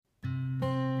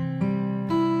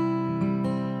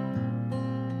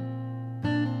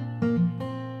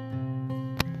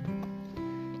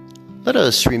Let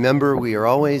us remember we are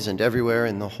always and everywhere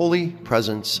in the holy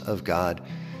presence of God.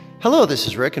 Hello, this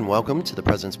is Rick, and welcome to the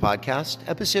Presence Podcast,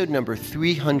 episode number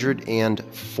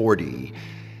 340.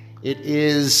 It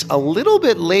is a little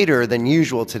bit later than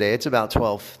usual today. It's about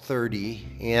 12:30,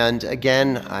 and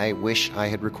again, I wish I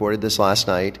had recorded this last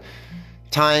night.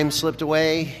 Time slipped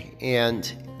away,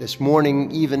 and this morning,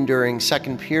 even during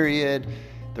second period,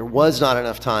 there was not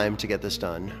enough time to get this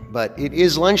done. But it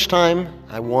is lunchtime.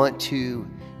 I want to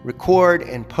record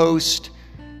and post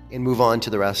and move on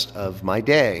to the rest of my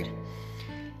day.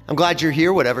 I'm glad you're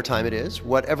here, whatever time it is,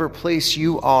 whatever place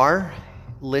you are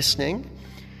listening.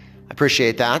 I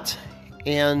appreciate that.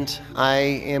 And I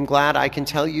am glad I can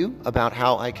tell you about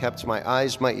how I kept my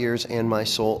eyes, my ears, and my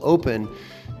soul open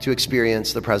to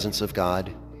experience the presence of God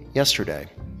yesterday.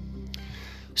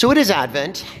 So it is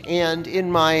Advent, and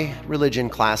in my religion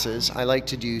classes, I like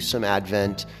to do some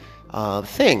Advent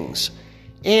things.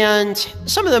 And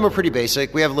some of them are pretty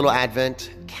basic. We have a little Advent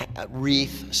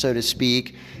wreath, so to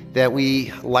speak, that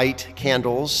we light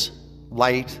candles,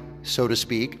 so to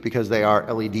speak, because they are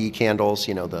LED candles,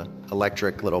 the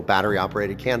electric little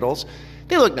battery-operated candles.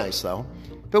 They look nice, though.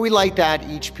 But we light that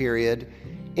each period.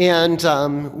 And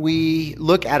we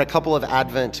look at a couple of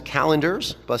Advent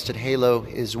calendars. Busted Halo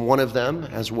is one of them,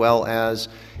 as well as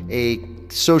a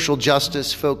social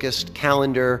justice-focused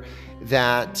calendar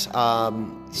that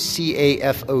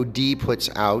CAFOD puts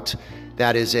out.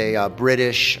 That is a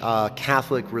British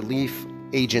Catholic relief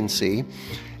agency,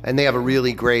 and they have a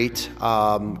really great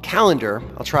calendar.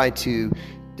 I'll try to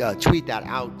tweet that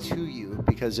out to you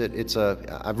because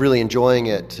I'm really enjoying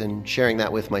it and sharing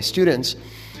that with my students.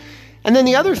 And then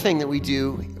the other thing that we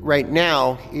do right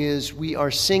now is we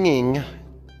are singing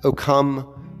O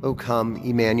Come,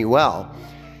 Emmanuel.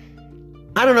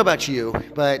 I don't know about you,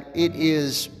 but it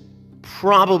is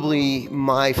probably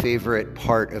my favorite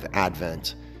part of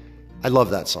Advent. I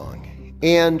love that song.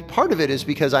 And part of it is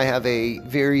because I have a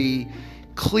very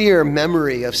clear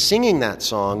memory of singing that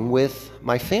song with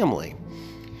my family.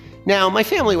 Now, my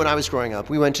family, when I was growing up,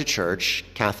 we went to church,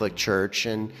 Catholic church,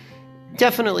 and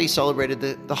definitely celebrated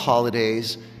the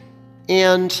holidays.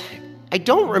 And I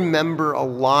don't remember a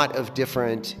lot of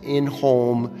different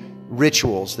in-home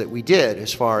rituals that we did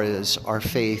as far as our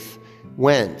faith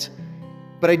went.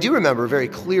 But I do remember very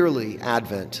clearly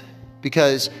Advent,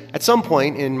 because at some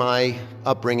point in my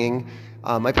upbringing,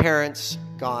 my parents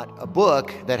got a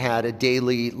book that had a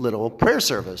daily little prayer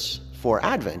service for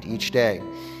Advent each day.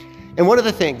 And one of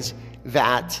the things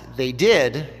that they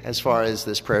did as far as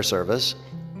this prayer service,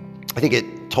 I think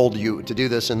it told you to do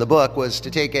this in the book, was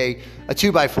to take a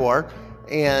 2x4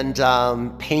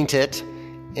 and paint it,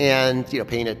 and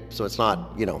paint it so it's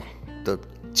not the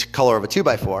color of a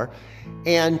 2x4,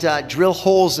 and drill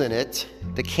holes in it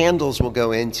the candles will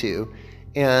go into,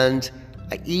 and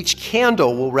each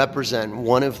candle will represent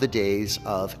one of the days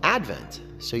of Advent.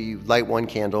 So you light one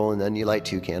candle and then you light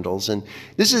two candles, and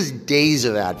this is days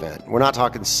of Advent. We're not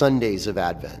talking Sundays of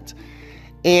Advent.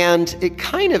 And it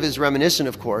kind of is reminiscent,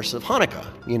 of course, of Hanukkah.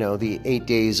 The 8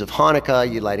 days of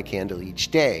Hanukkah, you light a candle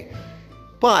each day.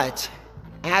 But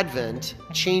Advent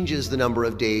changes the number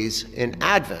of days in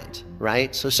Advent,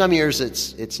 right? So some years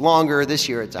it's longer. This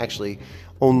year it's actually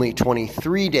only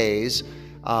 23 days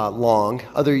long.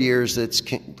 Other years it's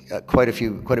quite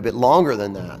a bit longer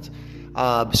than that.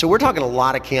 So we're talking a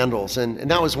lot of candles,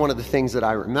 and that was one of the things that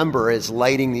I remember is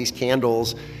lighting these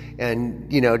candles, and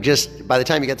just by the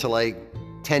time you get to like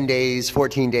 10 days,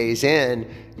 14 days in,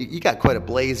 you got quite a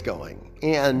blaze going.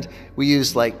 And we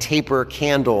used like taper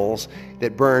candles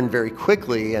that burn very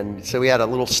quickly. And so we had a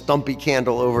little stumpy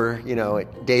candle over,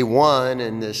 at day 1,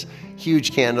 and this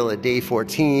huge candle at day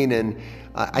 14. And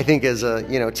I think as a,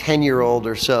 10-year-old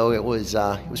or so, it was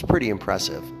pretty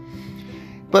impressive.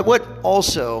 But what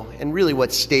also, and really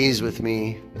what stays with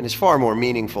me, and is far more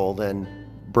meaningful than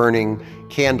burning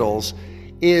candles,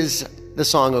 is the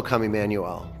song O Come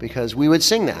Emmanuel, because we would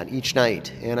sing that each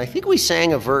night. And I think we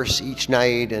sang a verse each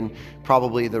night and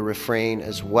probably the refrain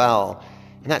as well.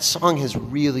 And that song has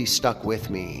really stuck with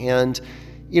me. And,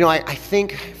 I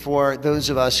think for those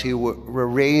of us who were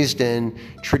raised in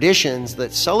traditions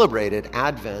that celebrated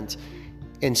Advent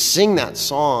and sing that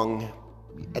song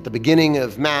at the beginning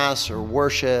of Mass or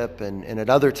worship and at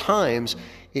other times,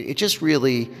 it just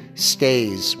really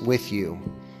stays with you.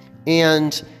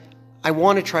 And I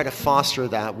want to try to foster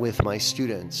that with my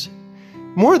students.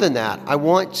 More than that, I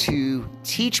want to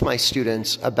teach my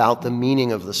students about the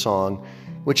meaning of the song,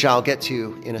 which I'll get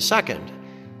to in a second.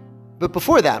 But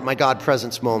before that, my God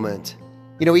presence moment.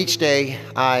 Each day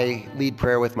I lead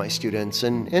prayer with my students,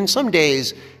 and some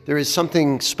days there is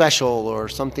something special or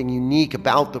something unique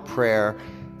about the prayer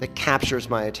that captures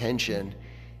my attention.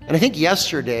 And I think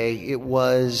yesterday it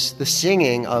was the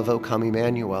singing of O Come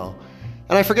Emmanuel.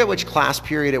 And I forget which class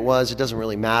period it was, it doesn't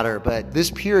really matter, but this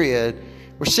period,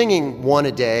 we're singing one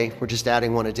a day, we're just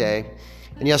adding one a day.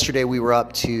 And yesterday we were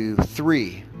up to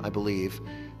 3, I believe,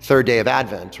 third day of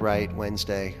Advent, right,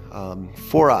 Wednesday,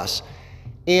 for us.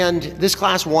 And this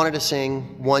class wanted to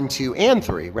sing 1, 2, and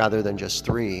 3 rather than just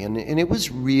 3. And it was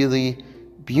really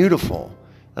beautiful.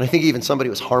 And I think even somebody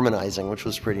was harmonizing, which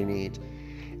was pretty neat.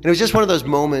 And it was just one of those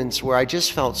moments where I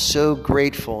just felt so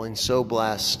grateful and so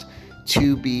blessed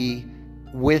to be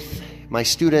with my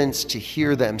students, to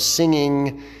hear them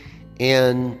singing,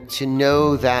 and to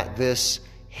know that this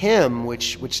hymn,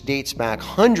 which dates back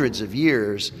hundreds of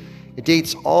years, it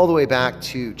dates all the way back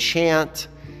to chant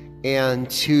and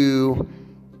to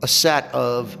a set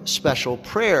of special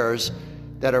prayers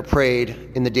that are prayed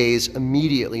in the days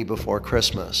immediately before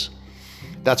Christmas.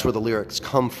 That's where the lyrics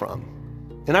come from.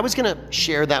 And I was going to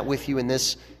share that with you in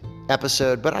this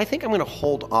episode, but I think I'm going to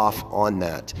hold off on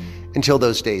that until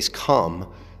those days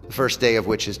come, the first day of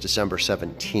which is December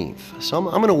 17th. So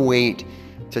I'm going to wait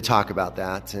to talk about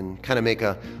that and kind of make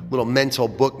a little mental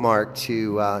bookmark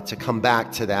to come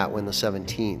back to that when the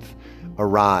 17th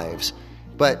arrives.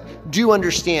 But do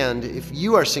understand, if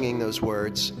you are singing those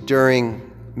words during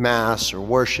Mass or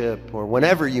worship or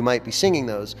whenever you might be singing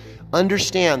those,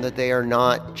 understand that they are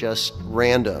not just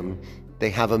random. They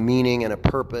have a meaning and a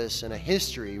purpose and a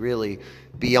history, really,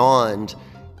 beyond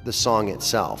the song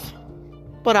itself.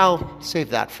 But I'll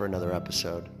save that for another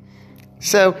episode.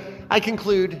 So I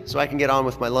conclude, so I can get on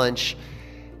with my lunch,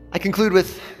 I conclude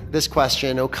with this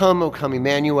question: O come,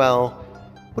 Emmanuel.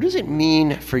 What does it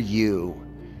mean for you?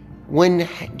 When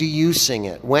do you sing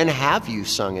it? When have you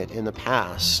sung it in the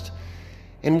past?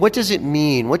 And what does it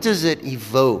mean? What does it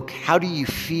evoke? How do you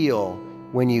feel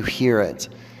when you hear it?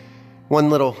 One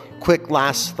little quick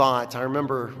last thought. I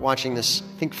remember watching this,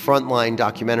 I think, Frontline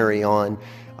documentary on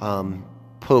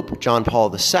Pope John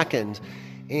Paul II.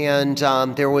 And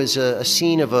there was a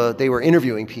scene of they were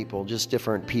interviewing people, just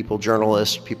different people,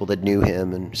 journalists, people that knew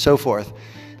him and so forth.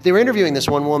 They were interviewing this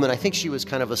one woman. I think she was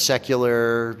kind of a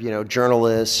secular,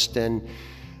 journalist and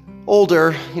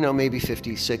older, maybe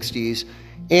 50s, 60s.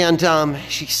 And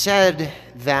she said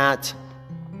that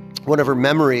one of her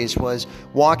memories was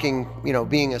walking,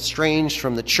 being estranged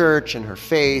from the church and her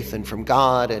faith and from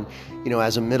God, and,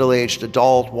 as a middle-aged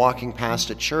adult walking past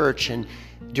a church and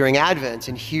during Advent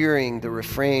and hearing the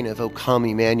refrain of O Come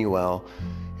Emmanuel.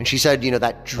 And she said,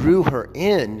 that drew her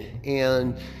in,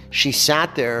 and she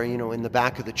sat there, in the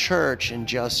back of the church and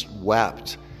just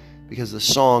wept because the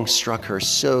song struck her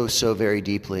so, so very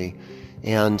deeply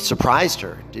and surprised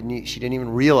her. She didn't even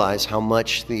realize how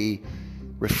much the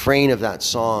refrain of that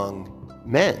song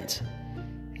meant.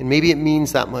 And maybe it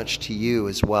means that much to you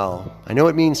as well. I know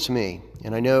it means to me.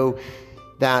 And I know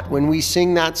that when we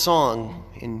sing that song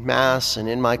in Mass and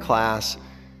in my class,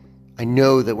 I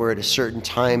know that we're at a certain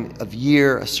time of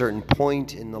year, a certain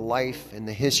point in the life and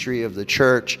the history of the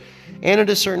church, and at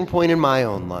a certain point in my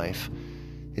own life.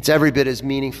 It's every bit as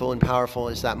meaningful and powerful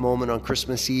as that moment on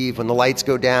Christmas Eve when the lights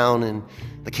go down and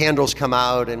the candles come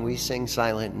out and we sing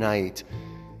Silent Night.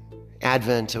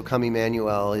 Advent, O Come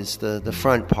Emmanuel, is the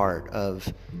front part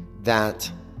of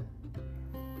that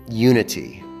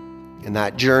unity and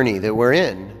that journey that we're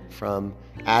in from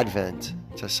Advent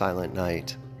to Silent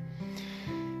Night.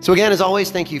 So again, as always,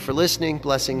 thank you for listening.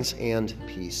 Blessings and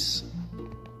peace.